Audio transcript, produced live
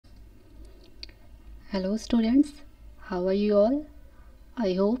Hello students, how are you all?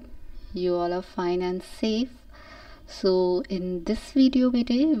 I hope you all are fine and safe. So in this video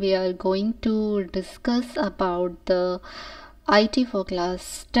today we are going to discuss about the IT for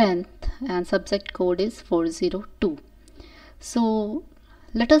class 10th and subject code is 402. So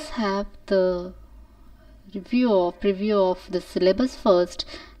let us have the preview of the syllabus first,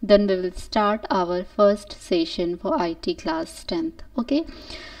 then we will start our first session for IT class 10th. Okay,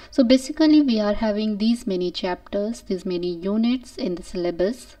 so basically we are having these many chapters, these many units in the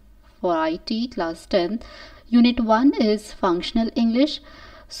syllabus for IT class 10th. Unit 1 is functional English.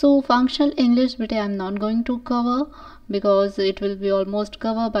 So functional English beta I am not going to cover because it will be almost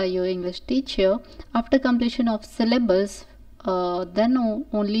covered by your English teacher. After completion of syllabus, then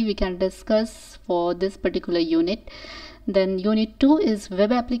only we can discuss for this particular unit. Then unit 2 is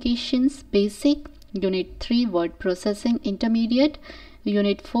web applications basic, unit 3 word processing intermediate,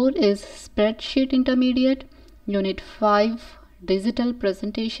 unit 4 is spreadsheet intermediate, unit 5 digital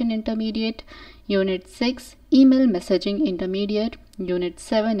presentation intermediate, unit 6 email messaging intermediate, unit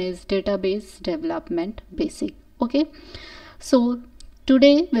 7 is database development basic. Okay, so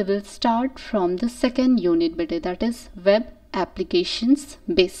today we will start from the second unit beta, that is web applications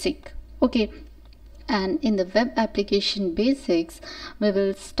basic. Okay, and in the web application basics we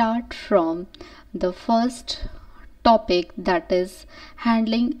will start from the first topic, that is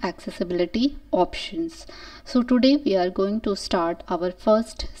handling accessibility options. So today we are going to start our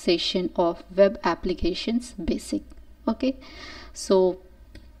first session of web applications basic. Okay, so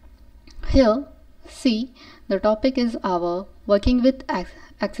here see, the topic is our working with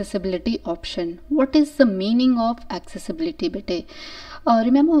accessibility option. What is the meaning of accessibility beta?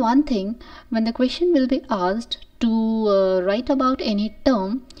 Remember one thing, when the question will be asked to write about any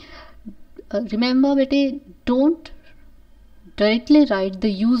term, remember beta, don't directly write the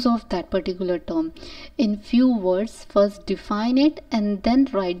use of that particular term. In few words, first define it and then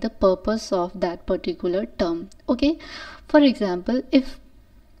write the purpose of that particular term. Okay, for example, if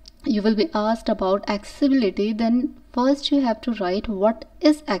you will be asked about accessibility, then first you have to write what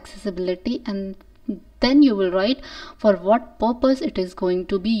is accessibility and then you will write for what purpose it is going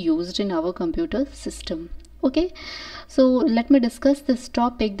to be used in our computer system. Okay, so let me discuss this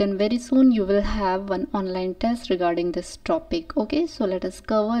topic, then very soon you will have one online test regarding this topic. Okay, so let us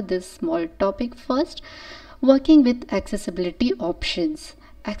cover this small topic first. Working with accessibility options.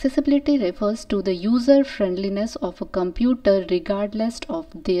 Accessibility refers to the user friendliness of a computer regardless of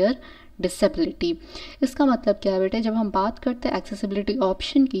their disability. इसका मतलब क्या है बेटे, जब हम बात करते हैं एक्सेसिबिलिटी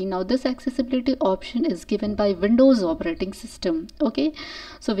ऑप्शन की, now this accessibility option is given by Windows operating system. Okay,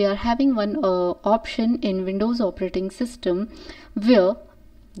 so we are having one option in Windows operating system where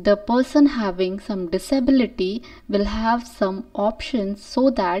the person having some disability will have some options so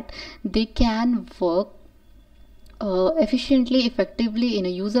that they can work efficiently, effectively in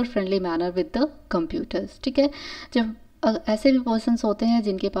a user friendly manner with the computers. ठीक है, जब ऐसे भी persons होते हैं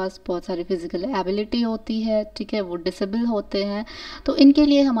जिनके पास बहुत सारी फिजिकल एबिलिटी होती है, ठीक है, वो डिसेबल होते हैं, तो इनके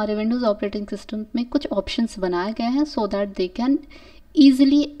लिए हमारे विंडोज़ ऑपरेटिंग सिस्टम में कुछ ऑप्शंस बनाए गए हैं so that they can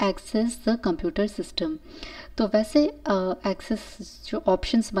easily access the computer system. तो वैसे एक्सेस जो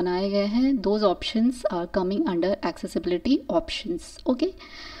ऑप्शंस बनाए गए हैं, those options are coming under accessibility options. Okay,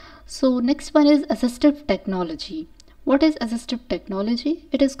 so next one is assistive technology. What is assistive technology?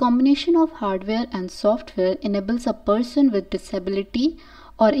 It is combination of hardware and software enables a person with disability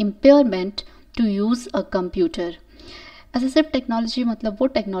or impairment to use a computer. Assistive technology मतलब वो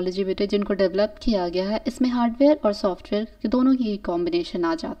technology बेटे जिनको develop किया गया है, इसमें hardware और software के दोनों ही कॉम्बिनेशन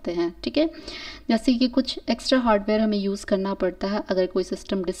आ जाते हैं. ठीक है, जैसे कि कुछ एक्स्ट्रा हार्डवेयर हमें यूज़ करना पड़ता है अगर कोई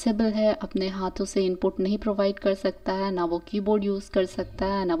सिस्टम डिसेबल है, अपने हाथों से इनपुट नहीं प्रोवाइड कर सकता है, ना वो कीबोर्ड यूज़ कर सकता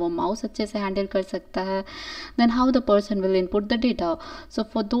है, ना वो माउस अच्छे से हैंडल कर सकता है, then how the person will input the data. So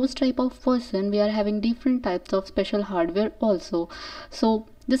for those type of person we are having different types of special hardware also. So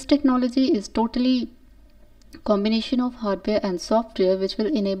this technology is totally combination of hardware and software which will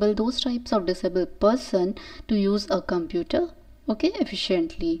enable those types of disabled person to use a computer, okay,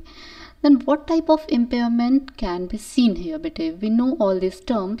 efficiently. Then what type of impairment can be seen here beta? We know all these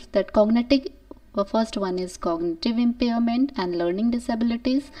terms, that cognitive, first one is cognitive impairment and learning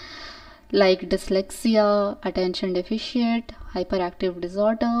disabilities like dyslexia, attention deficit, hyperactive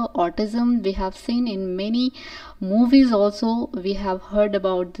disorder, autism. We have seen in many movies also, we have heard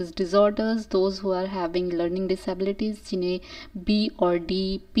about these disorders, those who are having learning disabilities जिन्हें B और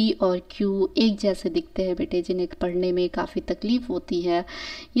D, P और Q एक जैसे दिखते हैं बेटे, जिन्हें पढ़ने में काफ़ी तकलीफ होती है,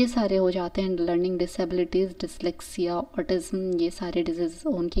 ये सारे हो जाते हैं लर्निंग डिसेबिलिटीज़, डिसलेक्सिया, ऑटिज्म, ये सारे डिजीज़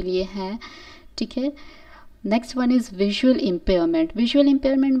उनके लिए हैं. ठीक है, next one is visual impairment. Visual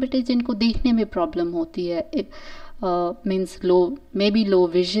impairment बेटे जिनको देखने में प्रॉब्लम होती है, means low, may be low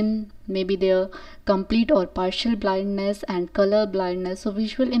vision, may be there complete और partial blindness and colour blindness. So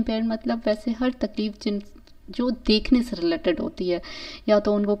visual empire मतलब वैसे हर तकलीफ जो देखने से रिलेटेड होती है, या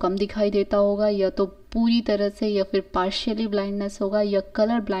तो उनको कम दिखाई देता होगा, या तो पूरी तरह से, या फिर पार्शियली ब्लाइंडनेस होगा, या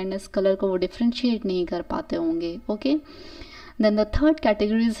कलर ब्लाइंडनेस, कलर को वो डिफ्रेंशिएट नहीं कर पाते होंगे. Okay. Then the third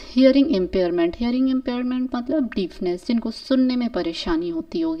category is hearing impairment. Hearing impairment मतलब डीफनेस, जिनको सुनने में परेशानी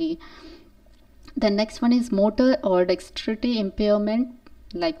होती होगी. The next one is motor और डेक्स्ट्रिटी impairment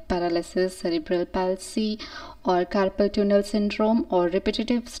like paralysis, cerebral palsy or carpal tunnel syndrome or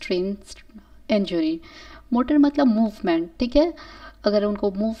repetitive strain injury. Motor मतलब मूवमेंट, ठीक है. अगर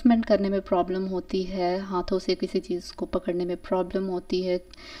उनको मूवमेंट करने में प्रॉब्लम होती है, हाथों से किसी चीज़ को पकड़ने में प्रॉब्लम होती है,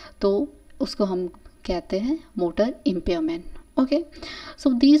 तो उसको हम कहते हैं motor impairment. Okay. So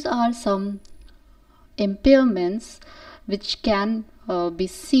these are some impairments which can be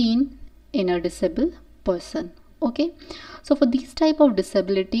seen in a disabled person. Okay, so for these type of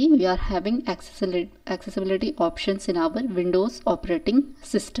disability we are having accessibility options in our Windows operating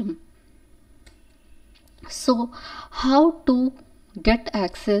system. So how to get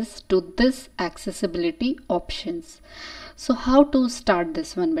access to this accessibility options? So how to start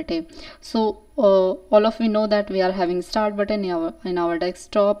this one bete? So all of we know that we are having start button in our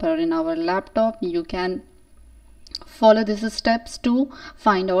desktop or in our laptop. You can follow these steps to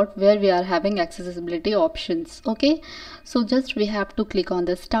find out where we are having accessibility options. Okay, so just we have to click on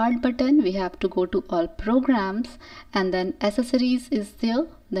the start button, we have to go to all programs, and then accessories is there,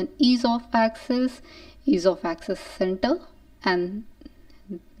 then ease of access center, and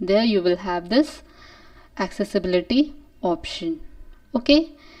there you will have this accessibility option. Okay,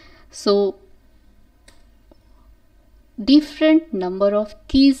 so different number of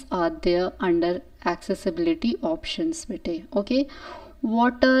keys are there under accessibility options bete. Okay,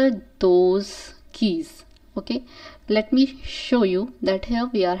 what are those keys? Okay, let me show you that here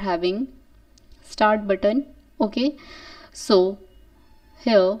we are having start button. Okay, so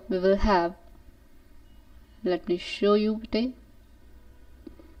here we will have, let me show you bete,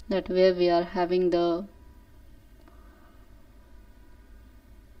 that where we are having the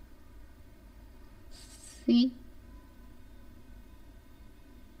see,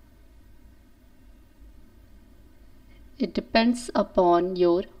 it depends upon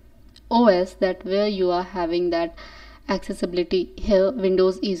your OS that where you are having that accessibility. Here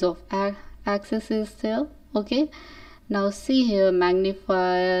Windows ease of access is there. Okay, now see here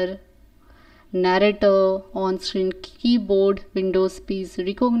magnifier, narrator, on-screen keyboard, Windows speech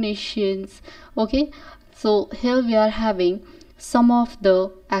recognitions. Okay, so here we are having some of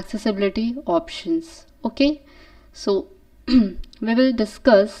the accessibility options. Okay, so we will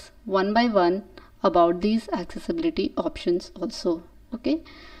discuss one by one about these accessibility options also. Okay,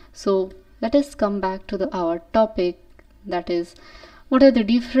 so let us come back to our topic, that is what are the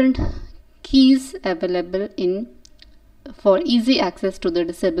different keys available in for easy access to the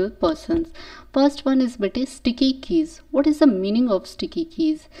disabled persons. First one is bete sticky keys. What is the meaning of sticky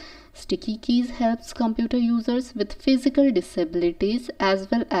keys? Sticky keys helps computer users with physical disabilities as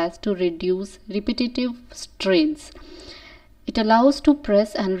well as to reduce repetitive strains. It allows to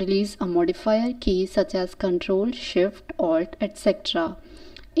press and release a modifier key such as Control, Shift, Alt, etc.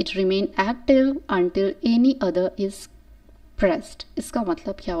 It remains active until any other is pressed. इसका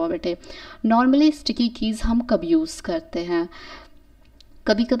मतलब क्या हुआ बेटे? Normally sticky keys हम कब use करते हैं?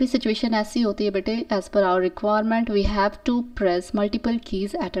 कभी कभी सिचुएशन ऐसी होती है बेटे, as per hour requirement we have to press multiple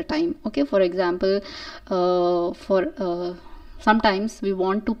keys at a time. Okay, for example sometimes we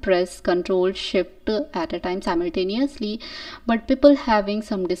want to press Control Shift at a time simultaneously, but people having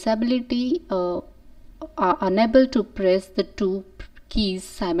some disability are unable to press the two keys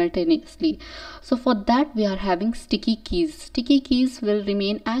simultaneously. So for that we are having sticky keys. Sticky keys will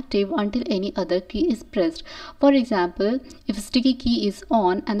remain active until any other key is pressed. For example, if sticky key is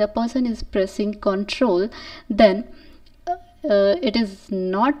on and the person is pressing Control, then it is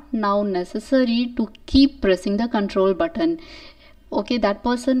not now necessary to keep pressing the Control button. Okay, that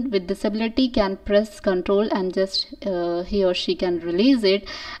person with disability can press Control and just he or she can release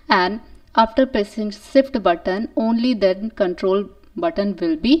it, and after pressing Shift button only then Control button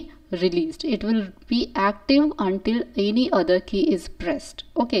will be released. It will be active until any other key is pressed.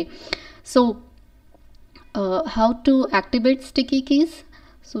 Okay, so how to activate sticky keys?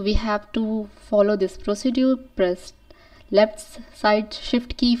 So we have to follow this procedure. Press left side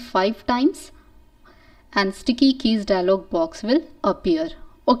shift key 5 times and sticky keys dialog box will appear.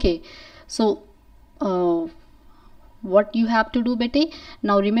 Okay, so what you have to do bete.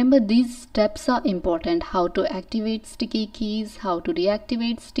 Now remember, these steps are important: how to activate sticky keys, how to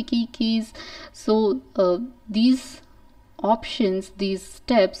deactivate sticky keys. So these options, these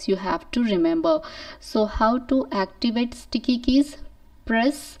steps you have to remember. So how to activate sticky keys: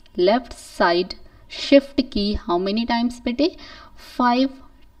 press left side shift key how many times bete? 5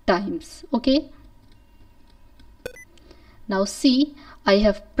 times. Okay, now see, I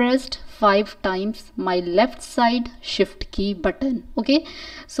have pressed 5 times my left side shift key button. Okay,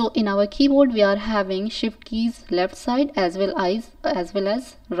 so in our keyboard we are having shift keys left side as well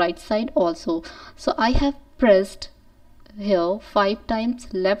as right side also. So I have pressed here 5 times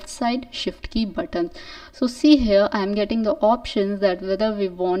left side shift key button. So see here, I am getting the options that whether we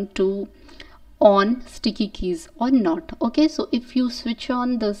want to on sticky keys or not. Okay, so if you switch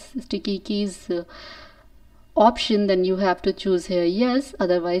on the sticky keys option, then you have to choose here yes,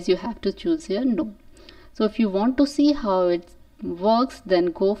 otherwise you have to choose here no. So if you want to see how it works,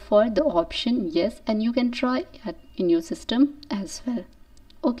 then go for the option yes, and you can try it in your system as well.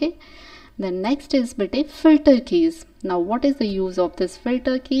 Okay, then next is bete filter keys. Now what is the use of this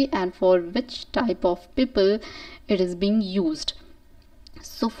filter key and for which type of people it is being used?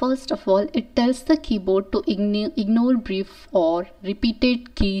 So first of all, it tells the keyboard to ignore brief or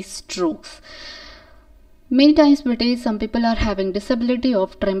repeated key strokes. Many times बेटे some people are having disability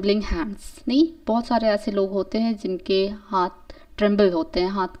of trembling hands. नहीं, बहुत सारे ऐसे लोग होते हैं जिनके हाथ ट्रेम्बल होते हैं,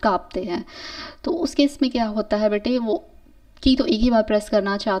 हाथ कांपते हैं. तो उस केस में क्या होता है बेटे, वो की तो एक ही बार प्रेस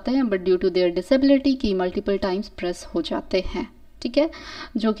करना चाहते हैं, but due to their disability की मल्टीपल टाइम्स प्रेस हो जाते हैं. ठीक है,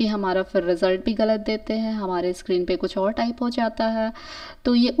 जो कि हमारा फिर रिज़ल्ट भी गलत देते हैं, हमारे स्क्रीन पे कुछ और टाइप हो जाता है.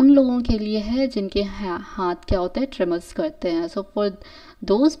 तो ये उन लोगों के लिए है जिनके हाथ क्या होते हैं, ट्रेमर्स करते हैं. So for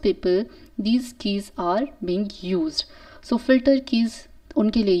those people these keys are being used. So filter keys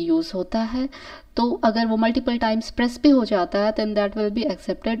उनके लिए यूज़ होता है. तो अगर वो मल्टीपल टाइम्स प्रेस भी हो जाता है then that will be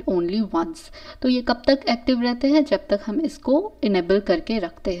accepted only once. तो ये कब तक एक्टिव रहते हैं, जब तक हम इसको इनेबल करके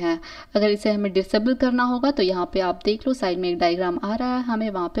रखते हैं. अगर इसे हमें डिसेबल करना होगा तो यहाँ पे आप देख लो साइड में एक डायग्राम आ रहा है, हमें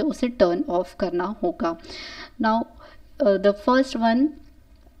वहाँ पे उसे टर्न ऑफ करना होगा. Now the first one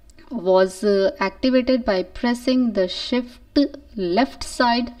was activated by pressing the shift left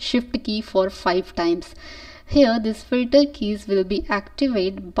side shift key for 5 times. Here this filter keys will be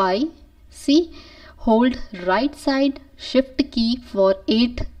activated by, see, hold right side shift key for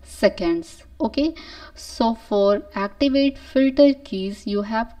 8 seconds. Okay, so for activate filter keys you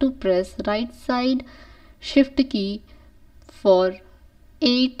have to press right side shift key for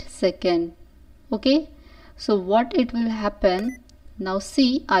 8 seconds. Okay, so what it will happen, now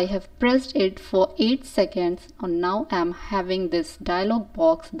see, I have pressed it for 8 seconds and now I am having this dialog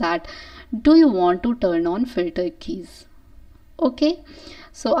box that do you want to turn on filter keys. Okay,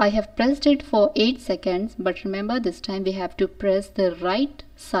 so I have pressed it for 8 seconds, but remember this time we have to press the right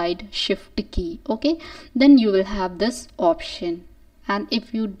side shift key. Okay, then you will have this option, and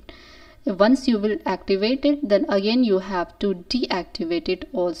once you will activate it, then again you have to deactivate it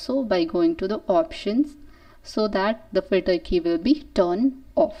also by going to the options, so that the filter key will be turned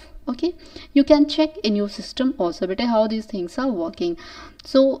off. Okay, you can check in your system also beta how these things are working.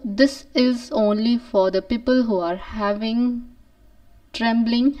 So this is only for the people who are having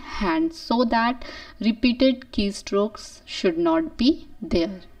trembling hands, so that repeated keystrokes should not be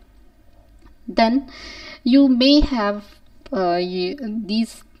there. Then you may have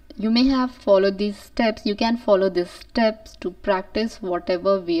you may have followed these steps. You can follow these steps to practice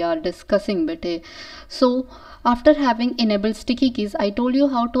whatever we are discussing bete. So after having enabled sticky keys, I told you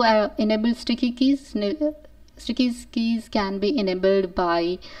how to enable sticky keys. Sticky keys can be enabled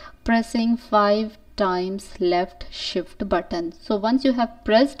by pressing 5 times left shift button. So once you have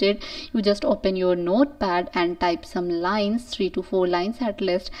pressed it, you just open your notepad and type some lines, 3 to 4 lines at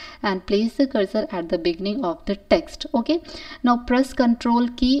least, and place the cursor at the beginning of the text. Okay, now press Control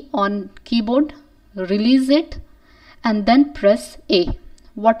key on keyboard, release it, and then press A.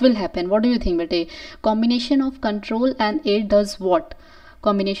 What will happen? What do you think bete? Combination of Control and A does what?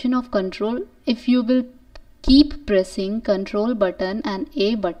 Combination of Control, if you will keep pressing Control button and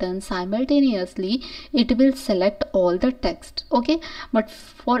A button simultaneously, it will select all the text. Okay, but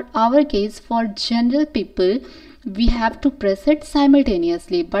for our case, for general people, we have to press it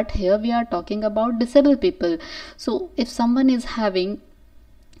simultaneously, but here we are talking about disabled people. So if someone is having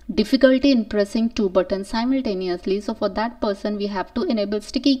difficulty in pressing 2 buttons simultaneously, so for that person we have to enable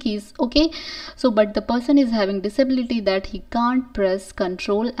sticky keys. Okay, so but the person is having disability that he can't press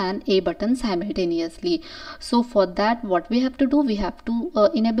Control and A button simultaneously. So for that what we have to do, we have to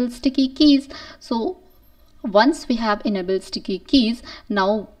enable sticky keys. So once we have enabled sticky keys,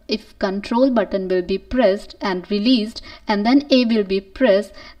 now if control button will be pressed and released and then A will be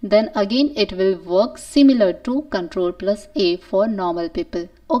pressed, then again it will work similar to control plus A for normal people.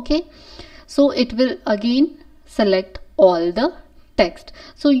 Okay, so it will again select all the text,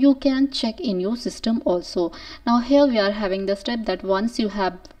 so you can check in your system also. Now here we are having the step that once you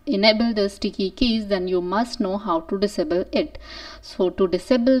have enabled the sticky keys, then you must know how to disable it. So to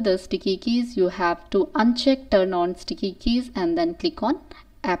disable the sticky keys, you have to uncheck turn on sticky keys and then click on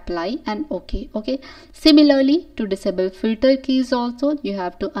apply and OK. Similarly, to disable filter keys also, you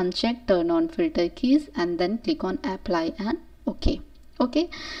have to uncheck turn on filter keys and then click on apply and OK.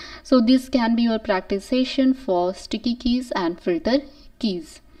 So this can be your practice session for sticky keys and filter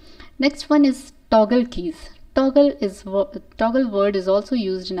keys. Next one is toggle keys. Toggle word is also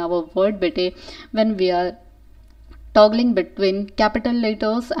used in our word bete when we are toggling between capital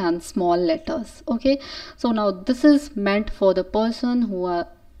letters and small letters. Okay, so now this is meant for the person who are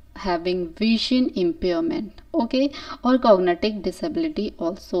having vision impairment, okay, और cognitive disability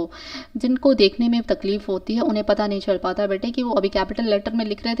also, जिनको देखने में तकलीफ होती है, उन्हें पता नहीं चल पाता बेटे कि वो अभी कैपिटल लेटर में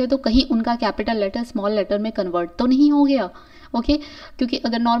लिख रहे थे तो कहीं उनका कैपिटल लेटर स्मॉल लेटर में कन्वर्ट तो नहीं हो गया. ओके क्योंकि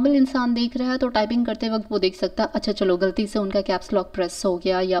अगर नॉर्मल इंसान देख रहा है तो टाइपिंग करते वक्त वो देख सकता है अच्छा चलो गलती से उनका कैप्स लॉक प्रेस हो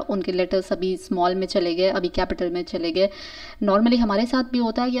गया या उनके लेटर्स अभी स्मॉल में चले गए, अभी कैपिटल में चले गए. नॉर्मली हमारे साथ भी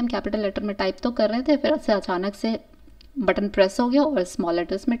होता है कि हम कैपिटल लेटर में टाइप तो कर रहे थे, फिर से अचानक से बटन प्रेस हो गया और स्मॉल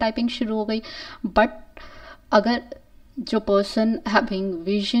लेटर्स में टाइपिंग शुरू हो गई. बट अगर जो पर्सन हैविंग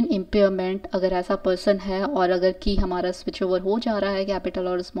विजन इम्पेयरमेंट, अगर ऐसा पर्सन है और अगर की हमारा स्विच ओवर हो जा रहा है कैपिटल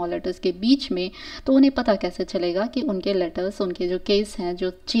और स्मॉल लेटर्स के बीच में, तो उन्हें पता कैसे चलेगा कि उनके लेटर्स, उनके जो केस हैं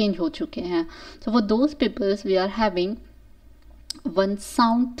जो चेंज हो चुके हैं. So for those peoples we are having one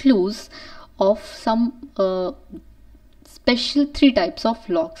sound clues of some special 3 types of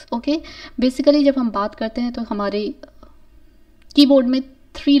locks. Okay basically जब हम बात करते हैं तो हमारे कीबोर्ड में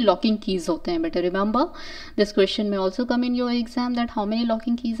 3 लॉकिंग कीज होते हैं बेटे. रिमेंबर दिस क्वेश्चन में also come in your exam that how many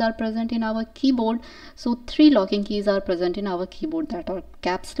locking keys are present in our keyboard. So 3 locking keys are present in our keyboard that are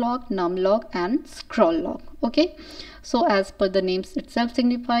caps lock, num lock and scroll lock. Okay so as per the names itself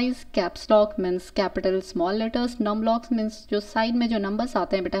signifies, caps lock means capital small letters, num locks means जो side में जो numbers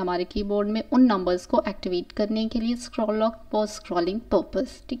आते हैं बेटा हमारे keyboard में, उन numbers को एक्टिवेट करने के लिए, scroll lock for scrolling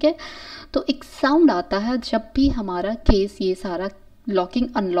purpose. ठीक है, तो एक साउंड आता है जब भी हमारा केस ये सारा लॉकिंग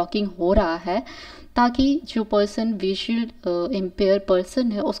अनलॉकिंग हो रहा है, ताकि जो पर्सन विजुअल इम्पेयर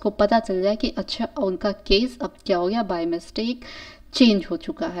पर्सन है उसको पता चल जाए कि अच्छा उनका केस अब क्या हो गया, बाय मिस्टेक चेंज हो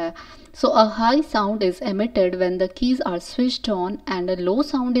चुका है. So a high sound is emitted when the keys are switched on and a low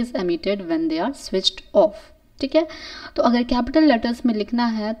sound is emitted when they are switched off. ठीक है, तो अगर कैपिटल लेटर्स में लिखना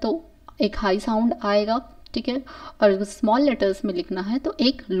है तो एक हाई साउंड आएगा, ठीक है, और स्मॉल लेटर्स में लिखना है तो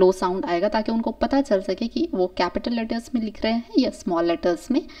एक लो साउंड आएगा, ताकि उनको पता चल सके कि वो कैपिटल लेटर्स में लिख रहे हैं या स्मॉल लेटर्स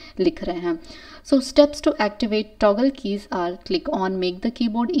में लिख रहे हैं. सो steps to activate toggle keys are click on make the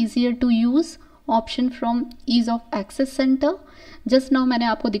keyboard easier to use, option from ease of access centre. Just now मैंने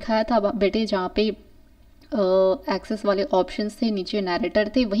आपको दिखाया था बेटे जहाँ पे एक्सेस वाले ऑप्शंस थे, नीचे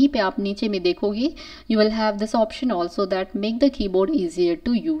नैरेटर थे, वहीं पे आप नीचे में देखोगे you will have this option also that make the keyboard easier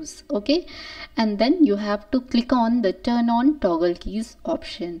to use. Okay and then you have to click on the turn on toggle keys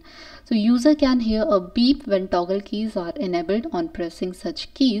option. So user can hear a beep when toggle keys are enabled on pressing such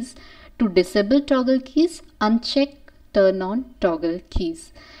keys. To disable toggle keys, uncheck turn on toggle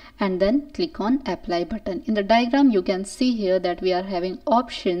keys and then click on apply button. In the diagram you can see here that we are having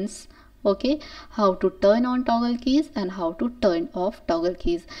options, okay, how to turn on toggle keys and how to turn off toggle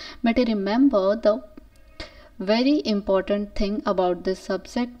keys. But remember, the very important thing about this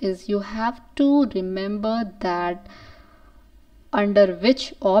subject is you have to remember that under which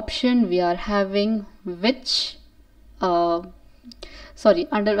option we are having which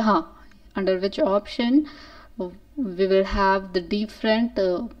under which option we will have the different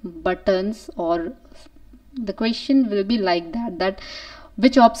buttons, or the question will be like that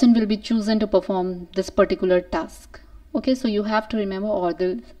which option will be chosen to perform this particular task. Okay, so you have to remember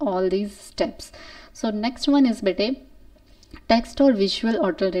all these steps. So next one is bete text or visual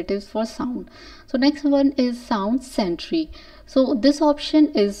alternatives for sound. So next one is sound sentry. So this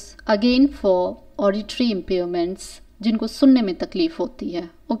option is again for auditory impairments, जिनको सुनने में तकलीफ होती है.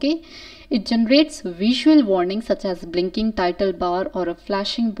 Okay it generates visual warning such as blinking title bar और अ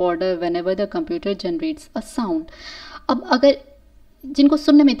flashing border whenever the computer generates a sound. अब अगर जिनको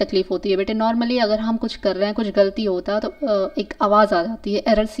सुनने में तकलीफ होती है बेटे, नॉर्मली अगर हम कुछ कर रहे हैं, कुछ गलती होता है तो एक आवाज़ आ जाती है,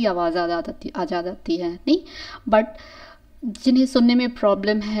 एरर सी आवाज़ आ जाती है नहीं. बट जिन्हें सुनने में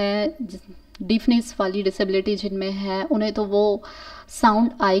प्रॉब्लम है, डीफनेस वाली डिसेबिलिटी जिनमें है उन्हें तो वो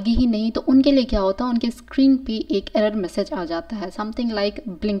साउंड आएगी ही नहीं, तो उनके लिए क्या होता है, उनके स्क्रीन पे एक एरर मैसेज आ जाता है, समथिंग लाइक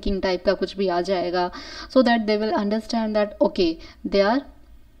ब्लिंकिंग टाइप का कुछ भी आ जाएगा, so that they will understand that okay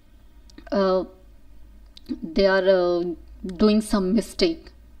they are doing some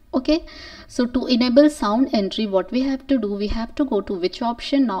mistake. Okay, so to enable sound entry, what we have to do, we have to go to which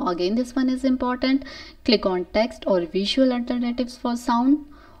option. Now again this one is important. Click on text or visual alternatives for sound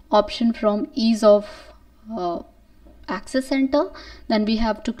option from ease of access center. Then we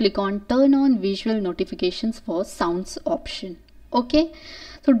have to click on turn on visual notifications for sounds option. Okay,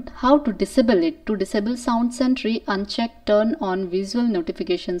 so how to disable it? To disable sound sentry, uncheck turn on visual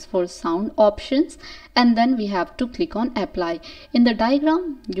notifications for sound options, and then we have to click on apply. In the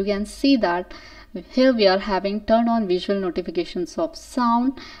diagram you can see that here we are having turn on visual notifications of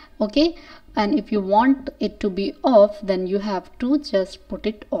sound. Okay, and if you want it to be off, then you have to just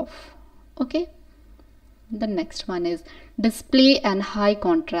put it off. Okay, the next one is display and high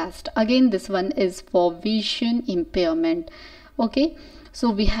contrast. Again this one is for vision impairment. Okay, so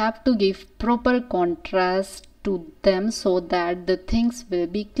we have to give proper contrast to them so that the things will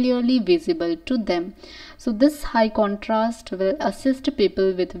be clearly visible to them. So this high contrast will assist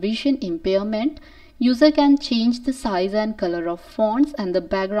people with vision impairment. User can change the size and color of fonts and the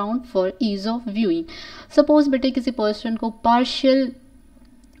background for ease of viewing. Suppose बेटे किसी person को partial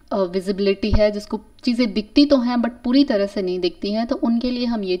visibility है, जिसको चीज़ें दिखती तो हैं but पूरी तरह से नहीं दिखती हैं, तो उनके लिए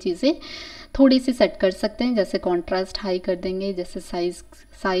हम ये चीज़ें थोड़ी सी सेट कर सकते हैं, जैसे कॉन्ट्रास्ट हाई कर देंगे, जैसे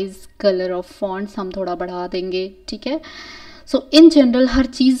साइज कलर ऑफ फॉन्ट्स हम थोड़ा बढ़ा देंगे. ठीक है, सो इन जनरल हर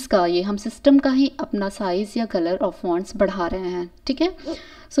चीज़ का ये हम सिस्टम का ही अपना साइज या कलर ऑफ फॉन्ट्स बढ़ा रहे हैं. ठीक है,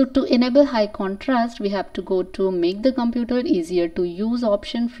 so to enable high contrast we have to go to make the computer easier to use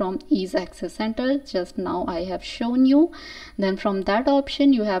option from ease access center. Just now I have shown you. Then from that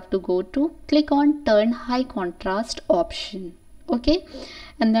option you have to go to click on turn high contrast option. Okay,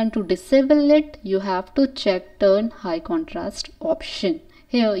 and then to disable it you have to check turn high contrast option.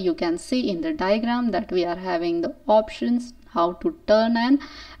 Here you can see in the diagram that we are having the options how to turn on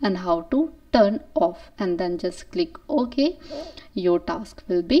and how to turn off, and then just click OK. Your task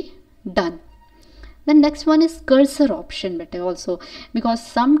will be done. The next one is cursor option bete also, because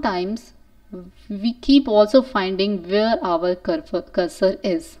sometimes we keep also finding where our cursor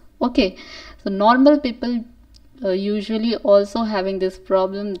is. Okay, so normal people usually also having this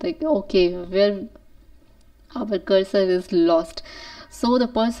problem, like okay, where our cursor is lost. So the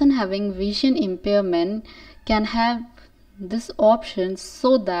person having vision impairment can have this option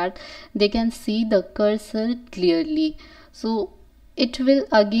so that they can see the cursor clearly. So it will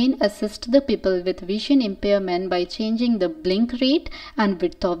again assist the people with vision impairment by changing the blink rate and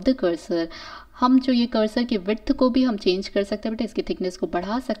width of the cursor. हम जो ये cursor की width को भी हम change कर सकते हैं, बट इसकी थिकनेस को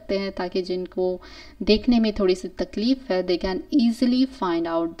बढ़ा सकते हैं ताकि जिनको देखने में थोड़ी सी तकलीफ है, they can easily find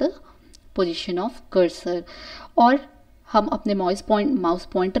out the position of cursor. और हम अपने माउस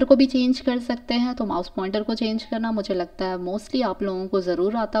पॉइंटर को भी चेंज कर सकते हैं. तो माउस पॉइंटर को चेंज करना मुझे लगता है मोस्टली आप लोगों को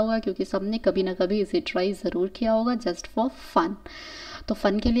ज़रूर आता होगा, क्योंकि सबने कभी ना कभी इसे ट्राई ज़रूर किया होगा जस्ट फॉर फन. तो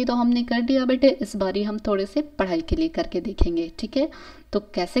फ़न के लिए तो हमने कर दिया बेटे, इस बारी हम थोड़े से पढ़ाई के लिए करके देखेंगे. ठीक है, तो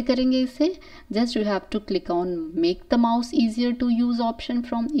कैसे करेंगे इसे? Just you have to click on make the mouse easier to use option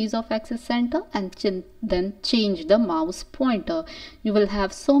from ease of access centre and then change the mouse pointer. You will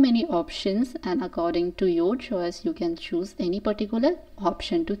have so many options, and according to your choice you can choose any particular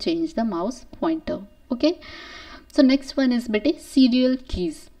option to change the mouse pointer. Okay, so next one is bete serial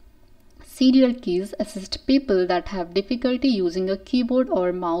keys. Serial keys assist people that have difficulty using a keyboard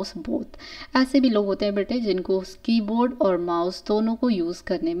or mouse both. ऐसे भी लोग होते हैं बेटे जिनको keyboard और mouse दोनों को यूज़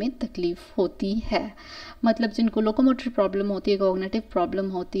करने में तकलीफ होती है. मतलब जिनको लोकोमोटर प्रॉब्लम होती है, कॉग्निटिव प्रॉब्लम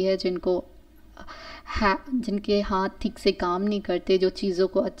होती है, जिनके हाथ ठीक से काम नहीं करते, जो चीज़ों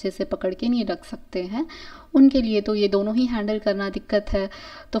को अच्छे से पकड़ के नहीं रख सकते हैं, उनके लिए तो ये दोनों ही हैंडल करना दिक्कत है.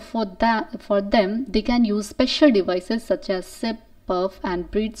 तो for them they can use special devices such as SIP, puff and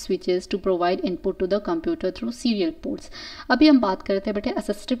breathe switches to provide input to the computer through serial ports. अभी हम बात करते हैं बेटे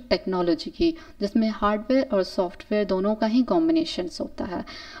असिस्टिव टेक्नोलॉजी की, जिसमें हार्डवेयर और सॉफ्टवेयर दोनों का ही कॉम्बिनेशन होता है.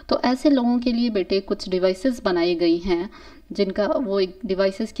 तो ऐसे लोगों के लिए बेटे कुछ डिवाइसेस बनाई गई हैं, जिनका वो एक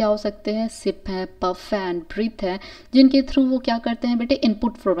डिवाइसेस क्या हो सकते हैं, सिप है, पफ है एंड ब्रीथ है, जिनके थ्रू वो क्या करते हैं बेटे,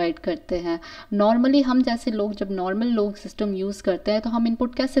 इनपुट प्रोवाइड करते हैं. नॉर्मली हम जैसे लोग, जब नॉर्मल लोग सिस्टम यूज़ करते हैं तो हम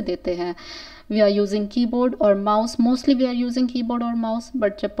इनपुट कैसे देते हैं? वी आर यूजिंग कीबोर्ड और mouse, mostly we are using keyboard और माउस.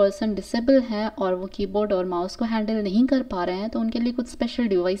 बट जब पर्सन डिसेबल हैं और वो कीबोर्ड और माउस को हैंडल नहीं कर पा रहे हैं, तो उनके लिए कुछ स्पेशल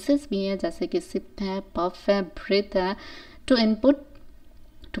डिवाइसेस भी हैं, जैसे कि सिप है, पफ है, ब्रीथ है, to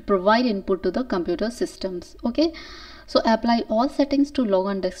provide input to the computer systems. Okay, So apply all settings to log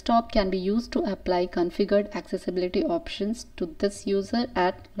on desktop can be used to apply configured accessibility options to this user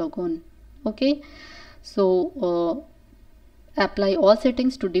at logon. Okay, so apply all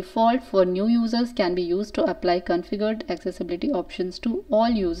settings to default for new users can be used to apply configured accessibility options to all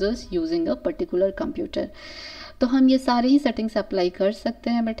users using a particular computer. तो हम ये सारे ही settings apply कर सकते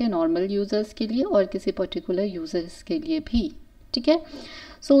हैं बेटे normal users के लिए और किसी पर्टिकुलर यूज़र्स के लिए भी, ठीक है.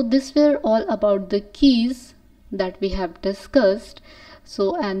 So this where all about the keys that we have discussed. So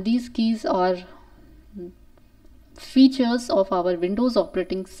and these keys are features of our Windows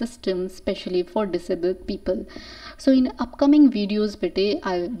operating system, especially for disabled people. So in upcoming videos bete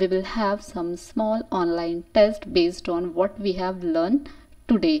we will have some small online test based on what we have learned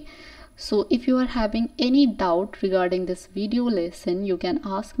today. So if you are having any doubt regarding this video lesson, you can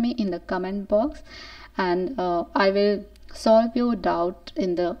ask me in the comment box, and I will solve your doubt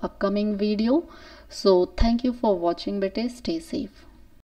in the upcoming video. So thank you for watching bete. Stay safe.